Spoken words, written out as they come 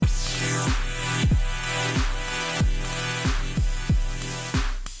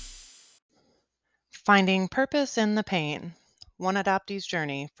Finding Purpose in the Pain: One Adoptee's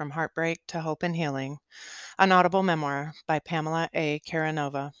Journey from Heartbreak to Hope and Healing. An Audible Memoir by Pamela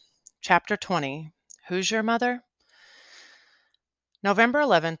Karanova. Chapter 20. Who's Your Mother? November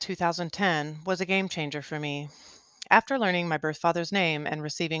 11, 2010 was a game changer for me. After learning my birth father's name and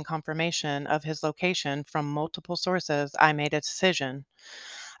receiving confirmation of his location from multiple sources, I made a decision.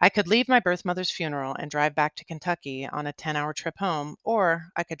 I could leave my birth mother's funeral and drive back to Kentucky on a 10-hour trip home, or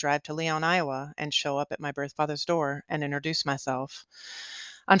I could drive to Leon, Iowa, and show up at my birth father's door and introduce myself.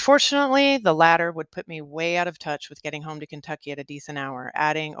 Unfortunately, the latter would put me way out of touch with getting home to Kentucky at a decent hour,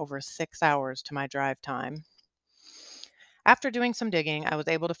 adding over 6 hours to my drive time. After doing some digging, I was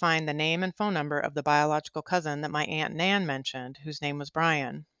able to find the name and phone number of the biological cousin that my Aunt Nan mentioned, whose name was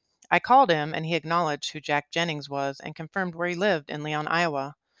Brian. I called him, and he acknowledged who Jack Jennings was and confirmed where he lived in Leon,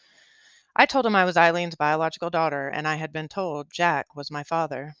 Iowa. I told him I was Eileen's biological daughter, and I had been told Jack was my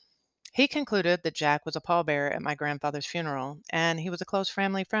father. He concluded that Jack was a pallbearer at my grandfather's funeral, and he was a close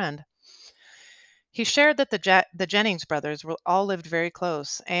family friend. He shared that the Jennings brothers all lived very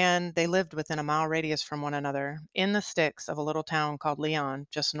close, and they lived within a mile radius from one another in the sticks of a little town called Leon,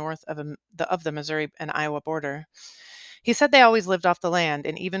 just north of the Missouri and Iowa border. He said they always lived off the land,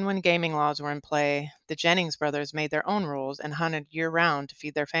 and even when gaming laws were in play, the Jennings brothers made their own rules and hunted year-round to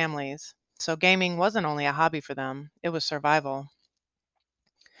feed their families. So gaming wasn't only a hobby for them, it was survival.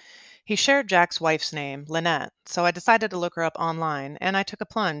 He shared Jack's wife's name, Lynette, so I decided to look her up online, and I took a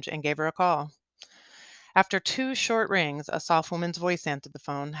plunge and gave her a call. After two short rings, a soft woman's voice answered the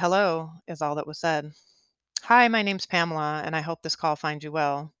phone. "Hello," is all that was said. "Hi, my name's Pamela, and I hope this call finds you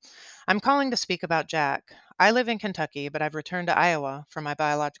well. I'm calling to speak about Jack. I live in Kentucky, but I've returned to Iowa for my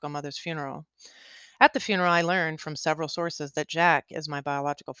biological mother's funeral. At the funeral, I learned from several sources that Jack is my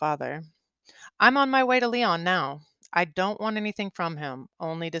biological father. I'm on my way to Leon now. I don't want anything from him,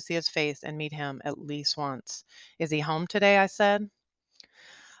 only to see his face and meet him at least once. Is he home today?" I said.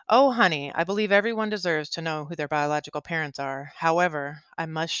 "Oh, honey, I believe everyone deserves to know who their biological parents are. However, I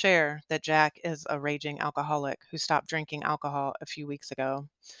must share that Jack is a raging alcoholic who stopped drinking alcohol a few weeks ago.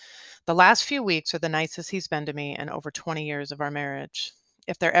 The last few weeks are the nicest he's been to me in over 20 years of our marriage.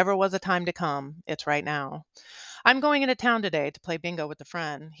 If there ever was a time to come, it's right now. I'm going into town today to play bingo with a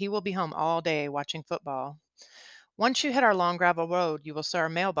friend. He will be home all day watching football. Once you hit our long gravel road, you will see our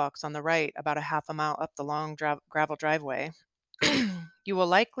mailbox on the right about a half a mile up the long gravel driveway. You will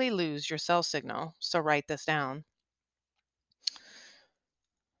likely lose your cell signal, so write this down.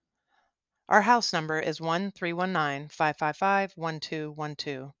 Our house number is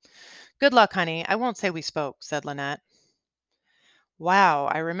 1319-555-1212. Good luck, honey. I won't say we spoke," said Lynette. Wow,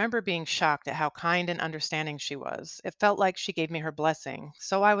 I remember being shocked at how kind and understanding she was. It felt like she gave me her blessing,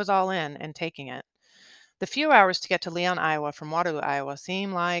 so I was all in and taking it. The few hours to get to Leon, Iowa from Waterloo, Iowa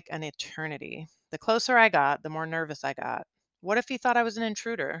seemed like an eternity. The closer I got, the more nervous I got. What if he thought I was an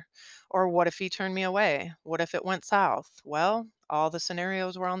intruder? Or what if he turned me away? What if it went south? Well, all the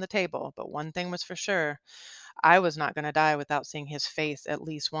scenarios were on the table, but one thing was for sure: I was not going to die without seeing his face at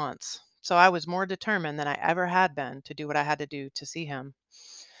least once. So I was more determined than I ever had been to do what I had to do to see him.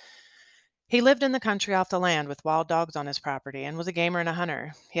 He lived in the country off the land with wild dogs on his property and was a gamer and a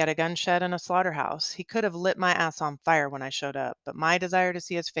hunter. He had a gun shed and a slaughterhouse. He could have lit my ass on fire when I showed up, but my desire to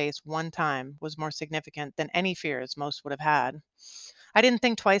see his face one time was more significant than any fears most would have had. I didn't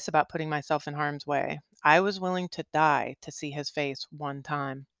think twice about putting myself in harm's way. I was willing to die to see his face one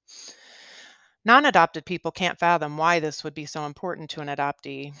time. Non-adopted people can't fathom why this would be so important to an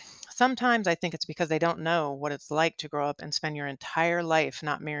adoptee. Sometimes I think it's because they don't know what it's like to grow up and spend your entire life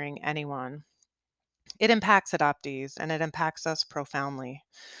not marrying anyone. It impacts adoptees, and it impacts us profoundly.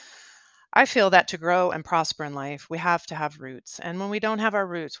 I feel that to grow and prosper in life, we have to have roots. And when we don't have our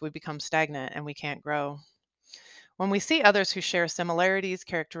roots, we become stagnant and we can't grow. When we see others who share similarities,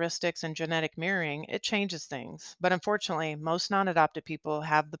 characteristics, and genetic mirroring, it changes things. But unfortunately, most non adopted people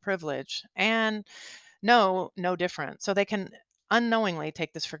have the privilege and know no different, so they can unknowingly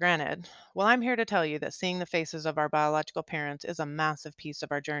take this for granted. Well, I'm here to tell you that seeing the faces of our biological parents is a massive piece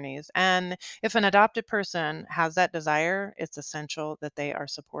of our journeys. And if an adopted person has that desire, it's essential that they are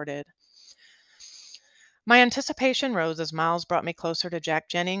supported. My anticipation rose as Miles brought me closer to Jack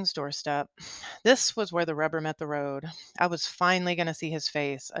Jennings' doorstep. This was where the rubber met the road. I was finally going to see his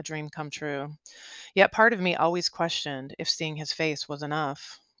face, a dream come true. Yet part of me always questioned if seeing his face was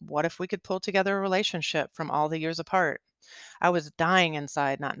enough. What if we could pull together a relationship from all the years apart? I was dying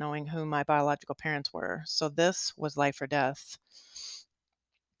inside not knowing who my biological parents were, so this was life or death.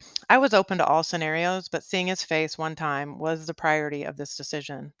 I was open to all scenarios, but seeing his face one time was the priority of this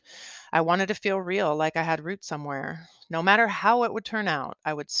decision. I wanted to feel real, like I had roots somewhere. No matter how it would turn out,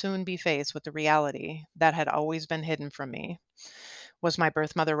 I would soon be faced with the reality that had always been hidden from me. Was my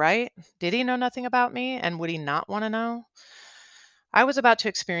birth mother right? Did he know nothing about me, and would he not want to know? I was about to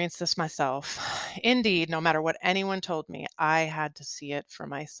experience this myself. Indeed, no matter what anyone told me, I had to see it for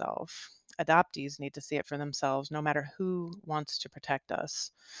myself. Adoptees need to see it for themselves, no matter who wants to protect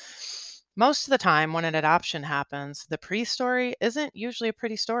us. Most of the time, when an adoption happens, the pre story isn't usually a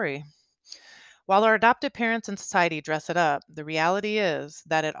pretty story. While our adopted parents and society dress it up, the reality is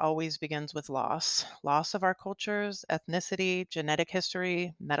that it always begins with loss of our cultures, ethnicity, genetic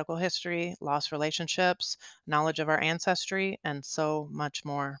history, medical history, lost relationships, knowledge of our ancestry, and so much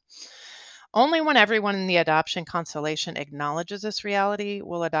more. Only when everyone in the adoption constellation acknowledges this reality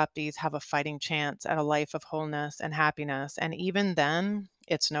will adoptees have a fighting chance at a life of wholeness and happiness, and even then,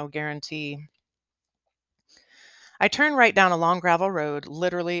 it's no guarantee. I turned right down a long gravel road,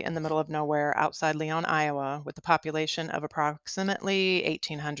 literally in the middle of nowhere outside Leon, Iowa, with a population of approximately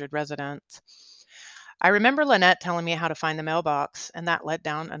 1,800 residents. I remember Lynette telling me how to find the mailbox, and that led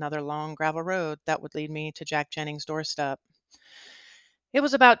down another long gravel road that would lead me to Jack Jennings' doorstep. It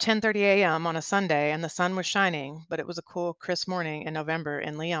was about 10:30 a.m. on a Sunday, and the sun was shining, but it was a cool, crisp morning in November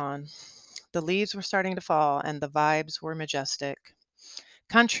in Leon. The leaves were starting to fall, and the vibes were majestic.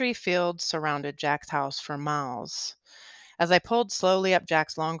 Country fields surrounded Jack's house for miles. As I pulled slowly up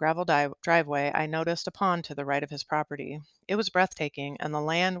Jack's long gravel driveway, I noticed a pond to the right of his property. It was breathtaking, and the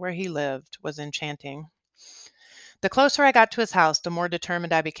land where he lived was enchanting. The closer I got to his house, the more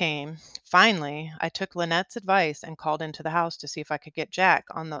determined I became. Finally, I took Lynette's advice and called into the house to see if I could get Jack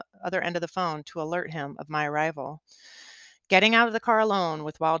on the other end of the phone to alert him of my arrival. Getting out of the car alone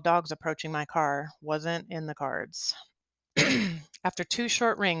with wild dogs approaching my car wasn't in the cards. After two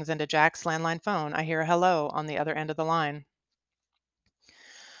short rings into Jack's landline phone, I hear a hello on the other end of the line.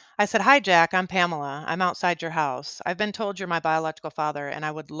 I said, "Hi, Jack. I'm Pamela. I'm outside your house. I've been told you're my biological father, and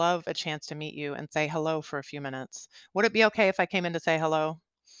I would love a chance to meet you and say hello for a few minutes. Would it be okay if I came in to say hello?"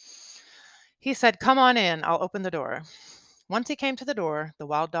 He said, "Come on in. I'll open the door." Once he came to the door, the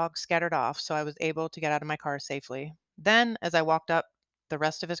wild dogs scattered off, so I was able to get out of my car safely. Then, as I walked up the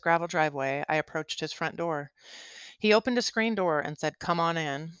rest of his gravel driveway, I approached his front door. He opened a screen door and said, "Come on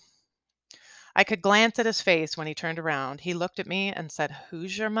in." I could glance at his face when he turned around. He looked at me and said,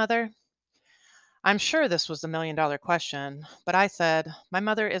 "Who's your mother?" I'm sure this was the million-dollar question, but I said, "My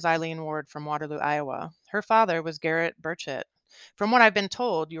mother is Eileen Ward from Waterloo, Iowa. Her father was Garrett Burchett. From what I've been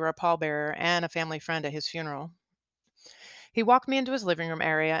told, you were a pallbearer and a family friend at his funeral." He walked me into his living room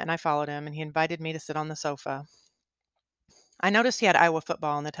area, and I followed him, and he invited me to sit on the sofa. I noticed he had Iowa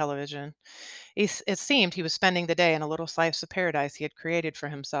football on the television. It seemed he was spending the day in a little slice of paradise he had created for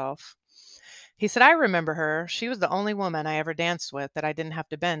himself. He said, "I remember her. She was the only woman I ever danced with that I didn't have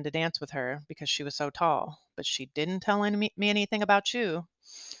to bend to dance with her because she was so tall. But she didn't tell me anything about you."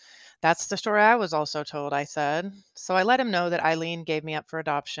 "That's the story I was also told," I said. So I let him know that Eileen gave me up for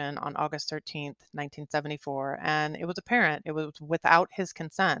adoption on August 13th, 1974, and it was apparent it was without his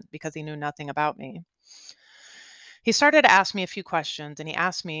consent because he knew nothing about me. He started to ask me a few questions, and he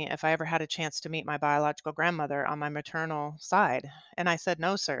asked me if I ever had a chance to meet my biological grandmother on my maternal side. And I said,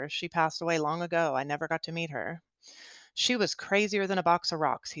 "No, sir. She passed away long ago. I never got to meet her." "She was crazier than a box of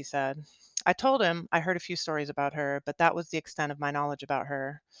rocks," he said. I told him I heard a few stories about her, but that was the extent of my knowledge about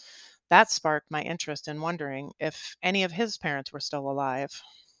her. That sparked my interest in wondering if any of his parents were still alive.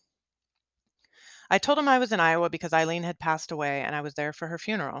 I told him I was in Iowa because Eileen had passed away and I was there for her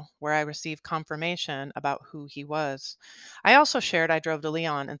funeral, where I received confirmation about who he was. I also shared I drove to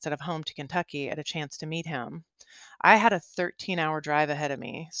Leon instead of home to Kentucky at a chance to meet him. I had a 13-hour drive ahead of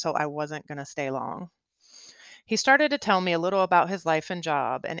me, so I wasn't going to stay long. He started to tell me a little about his life and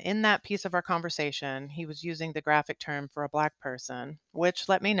job, and in that piece of our conversation, he was using the graphic term for a black person, which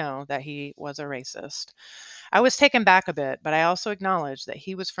let me know that he was a racist. I was taken back a bit, but I also acknowledged that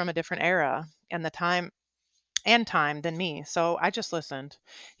he was from a different era and the time than me, so I just listened.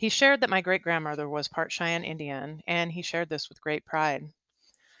 He shared that my great grandmother was part Cheyenne Indian, and he shared this with great pride.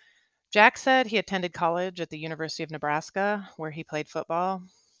 Jack said he attended college at the University of Nebraska, where he played football.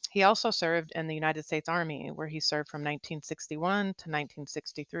 He also served in the United States Army, where he served from 1961 to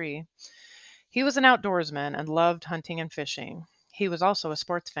 1963. He was an outdoorsman and loved hunting and fishing. He was also a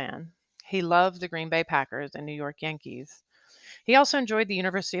sports fan. He loved the Green Bay Packers and New York Yankees. He also enjoyed the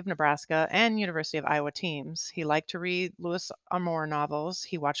University of Nebraska and University of Iowa teams. He liked to read Louis Amour novels.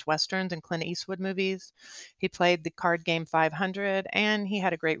 He watched westerns and Clint Eastwood movies. He played the card game 500, and he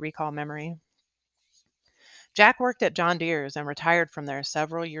had a great recall memory. Jack worked at John Deere's and retired from there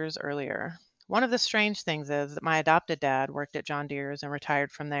several years earlier. One of the strange things is that my adopted dad worked at John Deere's and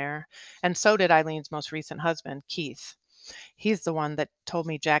retired from there, and so did Eileen's most recent husband, Keith. He's the one that told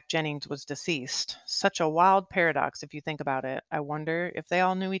me Jack Jennings was deceased. Such a wild paradox if you think about it. I wonder if they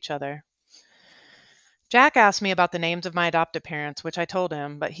all knew each other. Jack asked me about the names of my adopted parents, which I told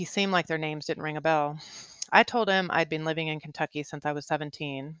him, but he seemed like their names didn't ring a bell. I told him I'd been living in Kentucky since I was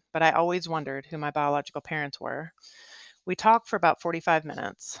 17, but I always wondered who my biological parents were. We talked for about 45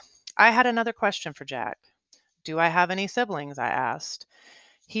 minutes. I had another question for Jack. Do I have any siblings? I asked.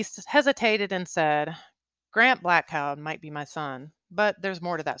 He hesitated and said, Grant Blackcloud might be my son, but there's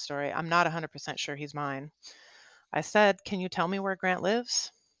more to that story. I'm not 100% sure he's mine. I said, Can you tell me where Grant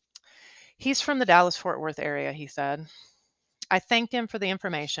lives? He's from the Dallas Fort Worth area, he said. I thanked him for the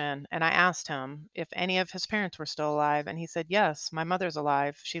information and I asked him if any of his parents were still alive, and he said, Yes, my mother's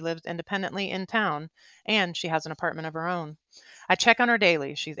alive. She lives independently in town and she has an apartment of her own. I check on her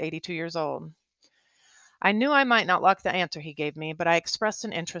daily. She's 82 years old. I knew I might not like the answer he gave me, but I expressed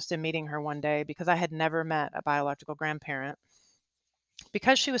an interest in meeting her one day because I had never met a biological grandparent.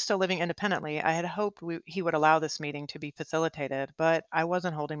 Because she was still living independently, I had hoped he would allow this meeting to be facilitated, but I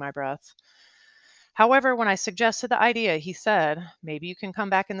wasn't holding my breath. However, when I suggested the idea, he said, Maybe you can come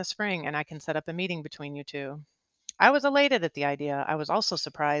back in the spring and I can set up a meeting between you two. I was elated at the idea. I was also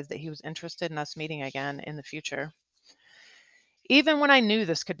surprised that he was interested in us meeting again in the future. Even when I knew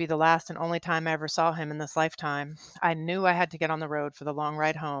this could be the last and only time I ever saw him in this lifetime, I knew I had to get on the road for the long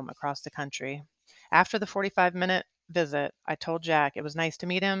ride home across the country. After the 45-minute visit, I told Jack it was nice to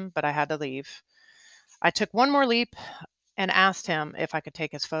meet him, but I had to leave. I took one more leap and asked him if I could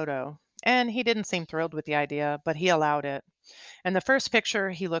take his photo. And he didn't seem thrilled with the idea, but he allowed it. In the first picture,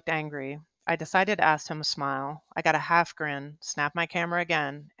 he looked angry. I decided to ask him to smile. I got a half grin, snapped my camera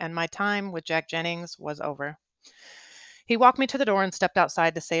again, and my time with Jack Jennings was over. He walked me to the door and stepped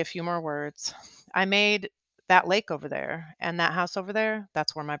outside to say a few more words. I made that lake over there and that house over there,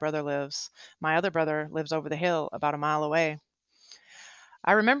 that's where my brother lives. My other brother lives over the hill about a mile away.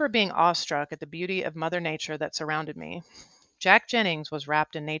 I remember being awestruck at the beauty of Mother Nature that surrounded me. Jack Jennings was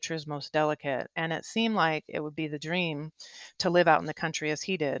wrapped in nature's most delicate, and it seemed like it would be the dream to live out in the country as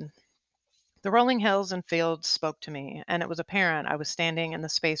he did. The rolling hills and fields spoke to me, and it was apparent I was standing in the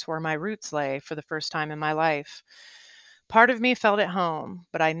space where my roots lay for the first time in my life. Part of me felt at home,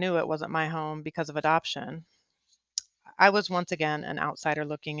 but I knew it wasn't my home because of adoption. I was once again an outsider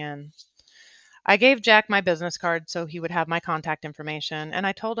looking in. I gave Jack my business card so he would have my contact information, and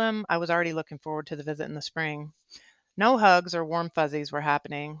I told him I was already looking forward to the visit in the spring. No hugs or warm fuzzies were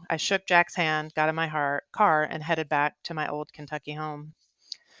happening. I shook Jack's hand, got in my car, and headed back to my old Kentucky home.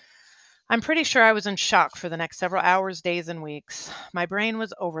 I'm pretty sure I was in shock for the next several hours, days, and weeks. My brain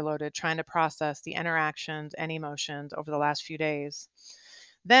was overloaded trying to process the interactions and emotions over the last few days.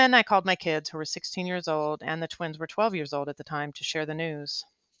 Then I called my kids, who were 16 years old, and the twins were 12 years old at the time, to share the news.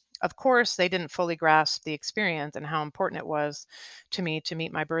 Of course, they didn't fully grasp the experience and how important it was to me to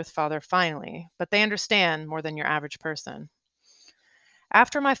meet my birth father finally, but they understand more than your average person.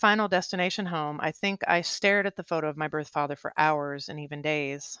 After my final destination home, I think I stared at the photo of my birth father for hours and even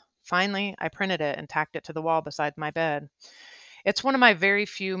days. Finally, I printed it and tacked it to the wall beside my bed. It's one of my very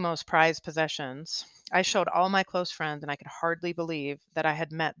few most prized possessions. I showed all my close friends, and I could hardly believe that I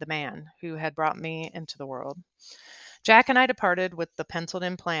had met the man who had brought me into the world. Jack and I departed with the penciled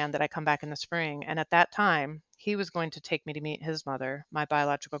in plan that I come back in the spring, and at that time, he was going to take me to meet his mother, my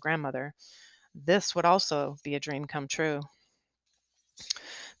biological grandmother. This would also be a dream come true.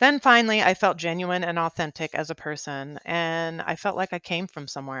 Then finally, I felt genuine and authentic as a person, and I felt like I came from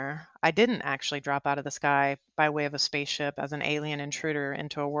somewhere. I didn't actually drop out of the sky by way of a spaceship as an alien intruder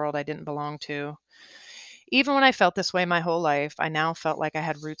into a world I didn't belong to. Even when I felt this way my whole life, I now felt like I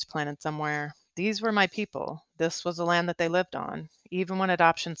had roots planted somewhere. These were my people. This was the land that they lived on. Even when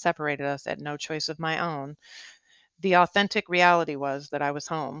adoption separated us at no choice of my own, the authentic reality was that I was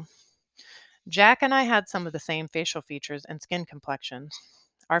home. Jack and I had some of the same facial features and skin complexions.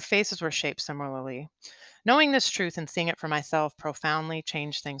 Our faces were shaped similarly. Knowing this truth and seeing it for myself profoundly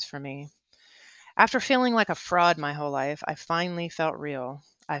changed things for me. After feeling like a fraud my whole life, I finally felt real.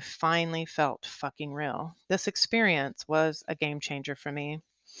 I finally felt fucking real. This experience was a game changer for me.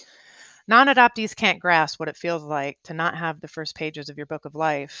 Non adoptees can't grasp what it feels like to not have the first pages of your book of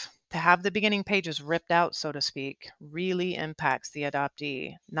life. To have the beginning pages ripped out, so to speak, really impacts the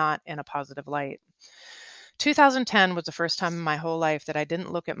adoptee, not in a positive light. 2010 was the first time in my whole life that I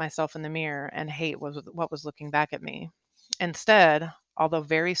didn't look at myself in the mirror and hate what was looking back at me. Instead, although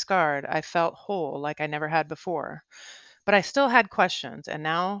very scarred, I felt whole like I never had before. But I still had questions, and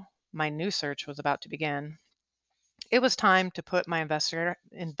now my new search was about to begin. It was time to put my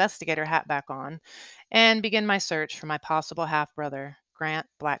investigator hat back on and begin my search for my possible half brother, Grant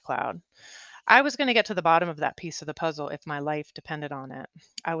Blackcloud. I was going to get to the bottom of that piece of the puzzle if my life depended on it.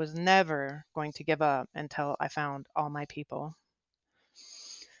 I was never going to give up until I found all my people.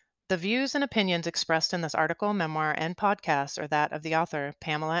 The views and opinions expressed in this article, memoir, and podcast are that of the author,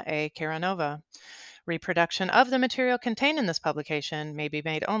 Pamela A. Karanova. Reproduction of the material contained in this publication may be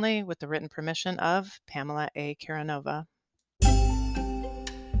made only with the written permission of Pamela A. Karanova.